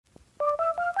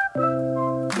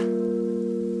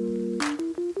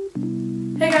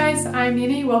Hey guys, I'm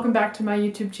Nini. Welcome back to my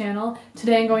YouTube channel.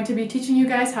 Today I'm going to be teaching you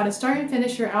guys how to start and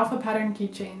finish your alpha pattern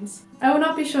keychains. I will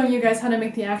not be showing you guys how to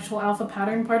make the actual alpha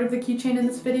pattern part of the keychain in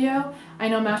this video. I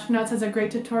know Masternauts has a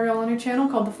great tutorial on her channel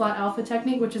called the flat alpha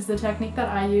technique, which is the technique that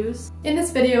I use. In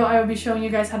this video, I will be showing you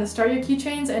guys how to start your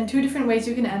keychains and 2 different ways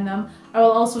you can end them. I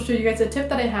will also show you guys a tip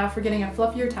that I have for getting a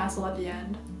fluffier tassel at the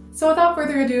end. So without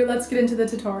further ado, let's get into the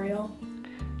tutorial.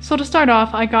 So to start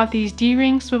off, I got these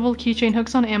D-ring Swivel Keychain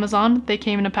Hooks on Amazon. They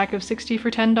came in a pack of 60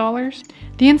 for $10.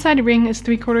 The inside ring is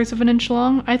 3/4 of an inch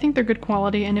long. I think they're good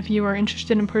quality, and if you are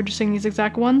interested in purchasing these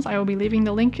exact ones, I will be leaving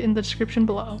the link in the description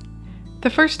below. The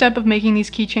first step of making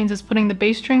these keychains is putting the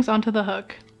base strings onto the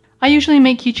hook. I usually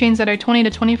make keychains that are 20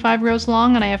 to 25 rows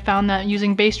long, and I have found that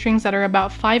using base strings that are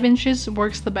about 5 inches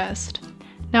works the best.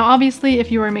 Now obviously,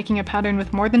 if you are making a pattern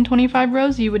with more than 25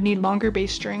 rows, you would need longer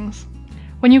base strings.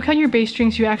 When you cut your base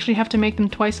strings, you actually have to make them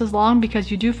twice as long because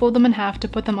you do fold them in half to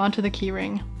put them onto the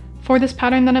keyring. For this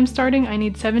pattern that I'm starting, I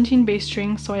need 17 base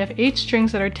strings, so I have 8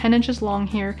 strings that are 10 inches long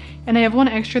here, and I have 1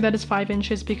 extra that is 5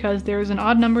 inches because there is an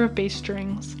odd number of base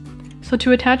strings. So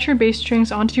to attach your base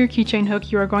strings onto your keychain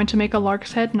hook, you are going to make a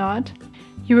lark's head knot.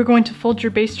 You are going to fold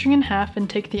your base string in half and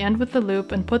take the end with the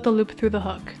loop and put the loop through the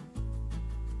hook.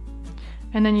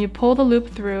 And then you pull the loop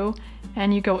through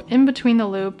and you go in between the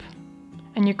loop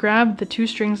and you grab the 2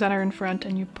 strings that are in front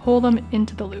and you pull them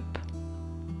into the loop.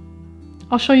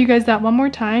 I'll show you guys that one more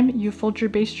time. You fold your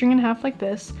base string in half like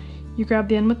this, you grab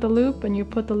the end with the loop and you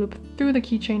put the loop through the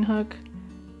keychain hook,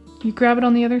 you grab it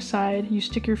on the other side, you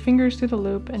stick your fingers through the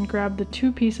loop and grab the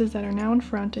 2 pieces that are now in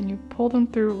front and you pull them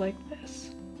through like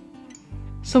this.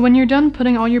 So when you're done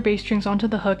putting all your base strings onto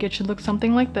the hook, it should look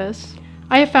something like this.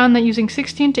 I have found that using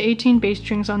 16 to 18 base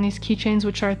strings on these keychains,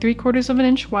 which are 3/4 of an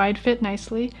inch wide, fit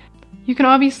nicely. You can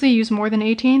obviously use more than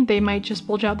 18, they might just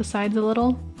bulge out the sides a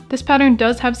little. This pattern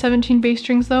does have 17 base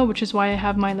strings though, which is why I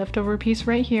have my leftover piece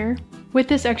right here. With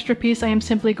this extra piece, I am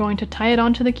simply going to tie it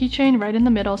onto the keychain right in the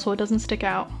middle so it doesn't stick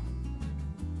out.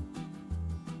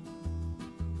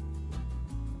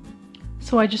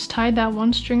 So I just tied that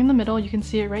 1 string in the middle, you can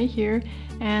see it right here,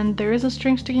 and there is a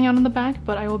string sticking out in the back,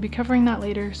 but I will be covering that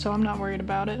later, so I'm not worried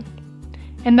about it.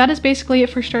 And that is basically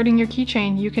it for starting your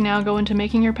keychain. You can now go into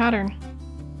making your pattern.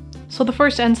 So the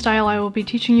first end style I will be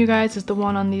teaching you guys is the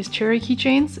one on these cherry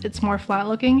keychains. It's more flat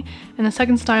looking, and the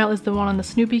second style is the one on the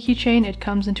Snoopy keychain. It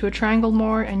comes into a triangle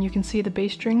more and you can see the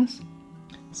base strings.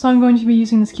 So I'm going to be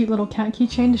using this cute little cat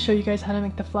keychain to show you guys how to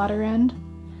make the flatter end.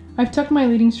 I've tucked my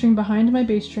leading string behind my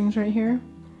base strings right here.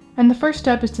 And the first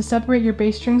step is to separate your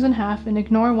base strings in half and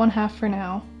ignore 1/2 for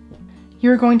now.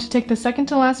 You're going to take the second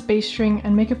to last base string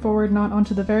and make a forward knot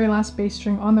onto the very last base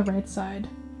string on the right side.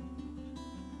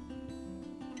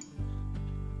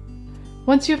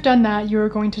 Once you have done that, you are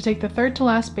going to take the third to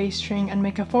last base string and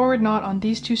make a forward knot on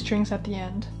these 2 strings at the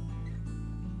end.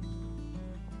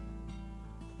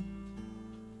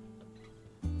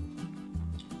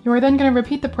 You are then going to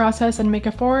repeat the process and make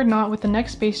a forward knot with the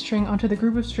next base string onto the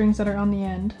group of strings that are on the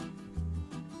end.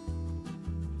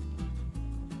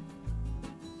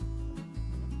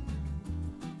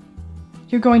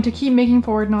 You're going to keep making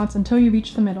forward knots until you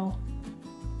reach the middle.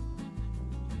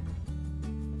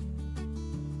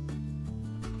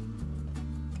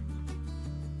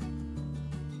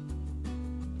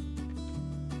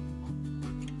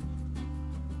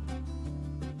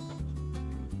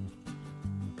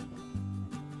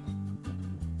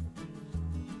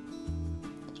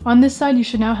 On this side, you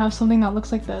should now have something that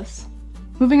looks like this.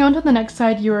 Moving on to the next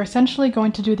side, you are essentially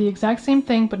going to do the exact same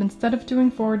thing, but instead of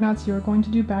doing forward knots, you are going to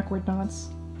do backward knots.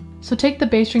 So take the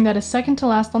base string that is second to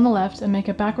last on the left and make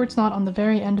a backwards knot on the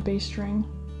very end base string.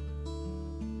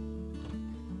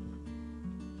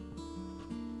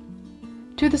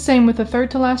 Do the same with the third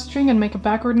to last string and make a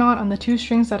backward knot on the 2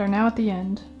 strings that are now at the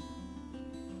end.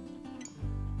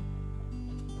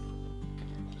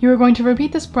 You are going to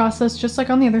repeat this process just like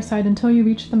on the other side until you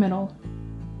reach the middle.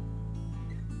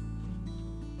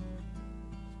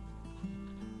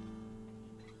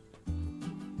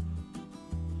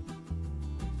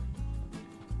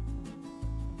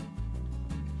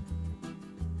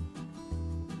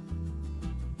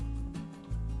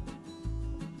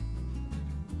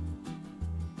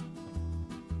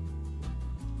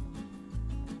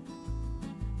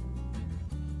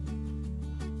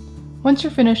 Once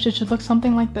you're finished, it should look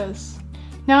something like this.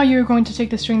 Now you're going to take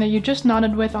the string that you just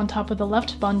knotted with on top of the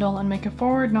left bundle and make a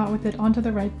forward knot with it onto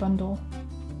the right bundle.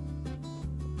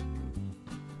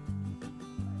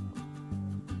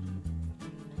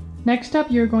 Next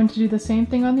up, you're going to do the same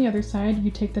thing on the other side.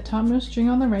 You take the topmost string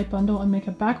on the right bundle and make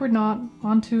a backward knot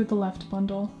onto the left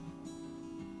bundle.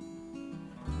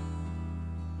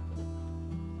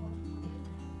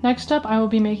 Next up, I will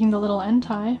be making the little end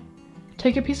tie.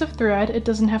 Take a piece of thread, it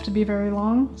doesn't have to be very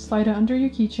long, slide it under your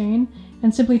keychain,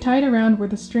 and simply tie it around where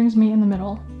the strings meet in the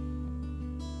middle.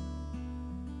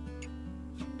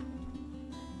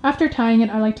 After tying it,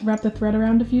 I like to wrap the thread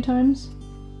around a few times.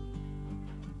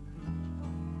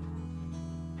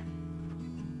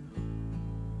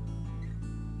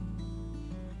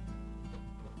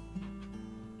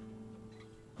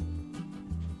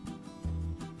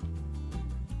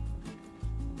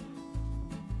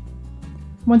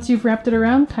 Once you've wrapped it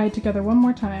around, tie it together one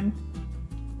more time.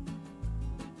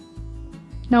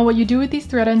 Now what you do with these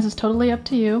thread ends is totally up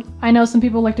to you. I know some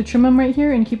people like to trim them right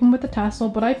here and keep them with the tassel,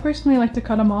 but I personally like to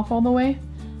cut them off all the way.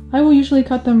 I will usually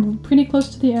cut them pretty close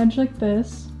to the edge like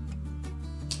this.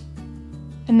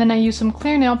 And then I use some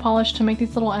clear nail polish to make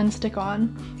these little ends stick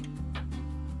on.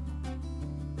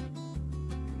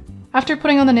 After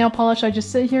putting on the nail polish, I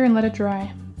just sit here and let it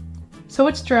dry. So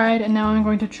it's dried, and now I'm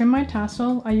going to trim my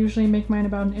tassel. I usually make mine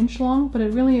about an inch long, but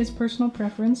it really is personal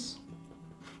preference.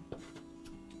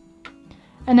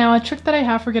 And now a trick that I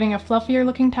have for getting a fluffier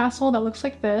looking tassel that looks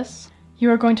like this. You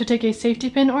are going to take a safety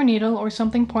pin or needle or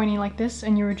something pointy like this,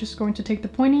 and you are just going to take the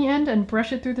pointy end and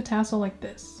brush it through the tassel like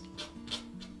this.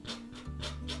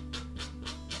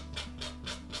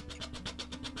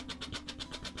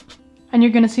 And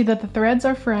you're going to see that the threads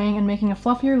are fraying and making a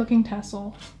fluffier looking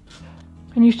tassel.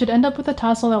 And you should end up with a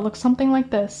tassel that looks something like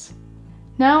this.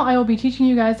 Now I will be teaching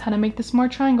you guys how to make this more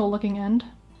triangle looking end.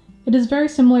 It is very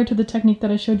similar to the technique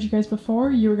that I showed you guys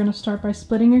before. You are going to start by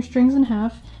splitting your strings in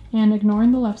half and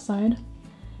ignoring the left side.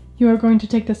 You are going to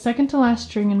take the second to last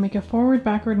string and make a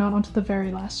forward-backward knot onto the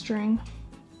very last string.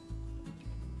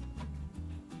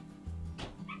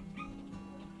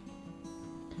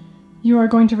 You are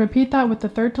going to repeat that with the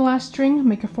third to last string,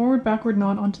 make a forward-backward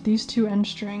knot onto these two end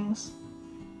strings.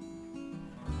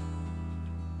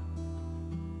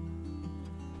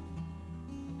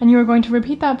 And you are going to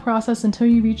repeat that process until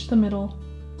you reach the middle.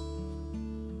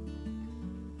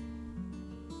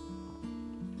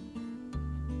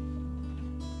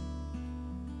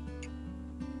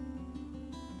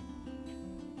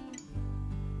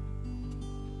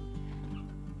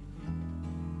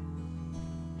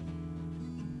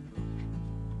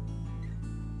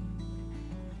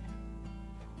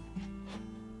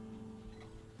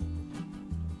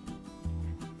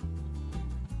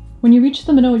 When you reach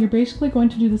the middle, you're basically going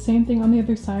to do the same thing on the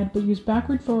other side, but use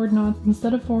backward-forward knots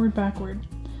instead of forward-backward.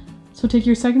 So take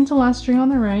your second to last string on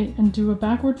the right and do a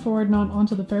backward-forward knot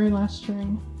onto the very last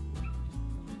string.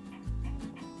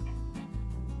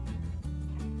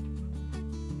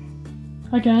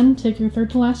 Again, take your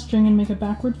third to last string and make a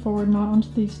backward-forward knot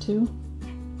onto these two.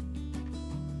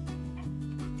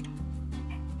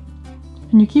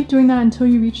 And you keep doing that until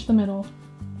you reach the middle.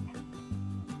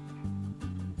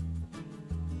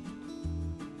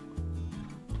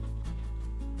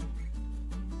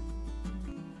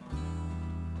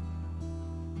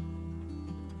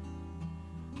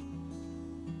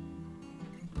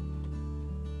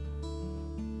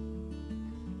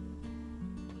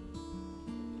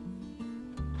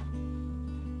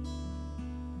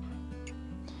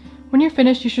 When you're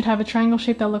finished, you should have a triangle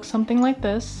shape that looks something like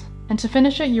this. And to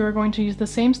finish it, you are going to use the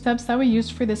same steps that we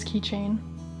used for this keychain.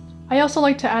 I also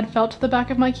like to add felt to the back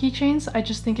of my keychains. I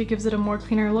just think it gives it a more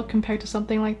cleaner look compared to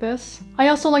something like this. I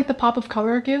also like the pop of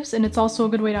color it gives, and it's also a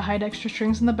good way to hide extra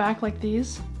strings in the back like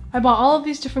these. I bought all of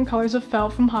these different colors of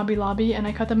felt from Hobby Lobby, and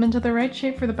I cut them into the right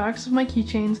shape for the backs of my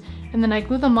keychains, and then I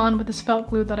glue them on with this felt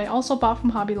glue that I also bought from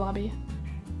Hobby Lobby.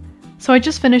 So I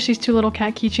just finished these two little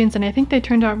cat keychains and I think they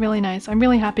turned out really nice. I'm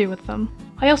really happy with them.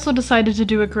 I also decided to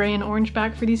do a gray and orange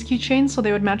back for these keychains so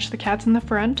they would match the cats in the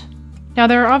front. Now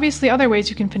there are obviously other ways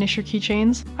you can finish your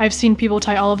keychains. I've seen people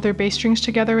tie all of their base strings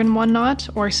together in one knot,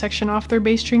 or section off their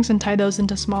base strings and tie those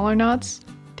into smaller knots.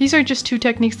 These are just two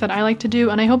techniques that I like to do,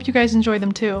 and I hope you guys enjoy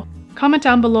them too. Comment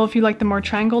down below if you like the more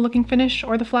triangle looking finish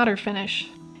or the flatter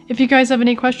finish. If you guys have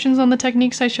any questions on the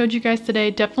techniques I showed you guys today,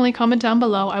 definitely comment down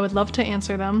below. I would love to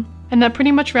answer them. And that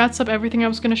pretty much wraps up everything I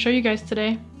was going to show you guys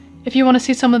today. If you want to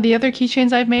see some of the other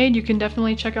keychains I've made, you can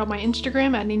definitely check out my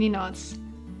Instagram at Nini Knots.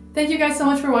 Thank you guys so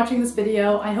much for watching this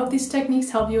video. I hope these techniques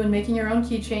help you in making your own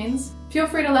keychains. Feel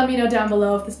free to let me know down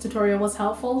below if this tutorial was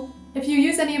helpful. If you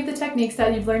use any of the techniques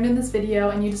that you've learned in this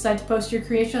video and you decide to post your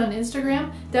creation on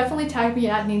Instagram, definitely tag me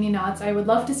at Nini Knots. I would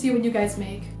love to see what you guys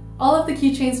make. All of the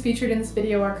keychains featured in this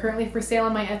video are currently for sale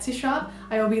on my Etsy shop.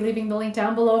 I will be leaving the link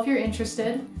down below if you're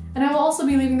interested. And I will also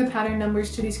be leaving the pattern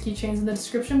numbers to these keychains in the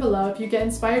description below if you get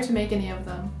inspired to make any of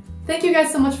them. Thank you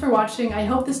guys so much for watching. I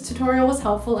hope this tutorial was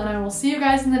helpful and I will see you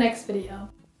guys in the next video.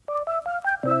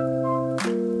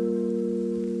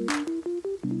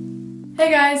 Hey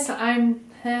guys,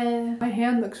 my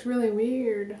hand looks really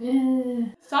weird.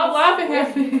 Stop laughing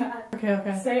at me.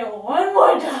 Okay. Say it one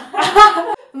more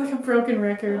time. I'm like a broken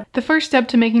record. The first step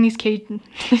to making these keychains.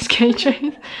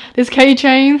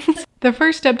 The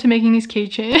first step to making these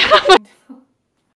keychains.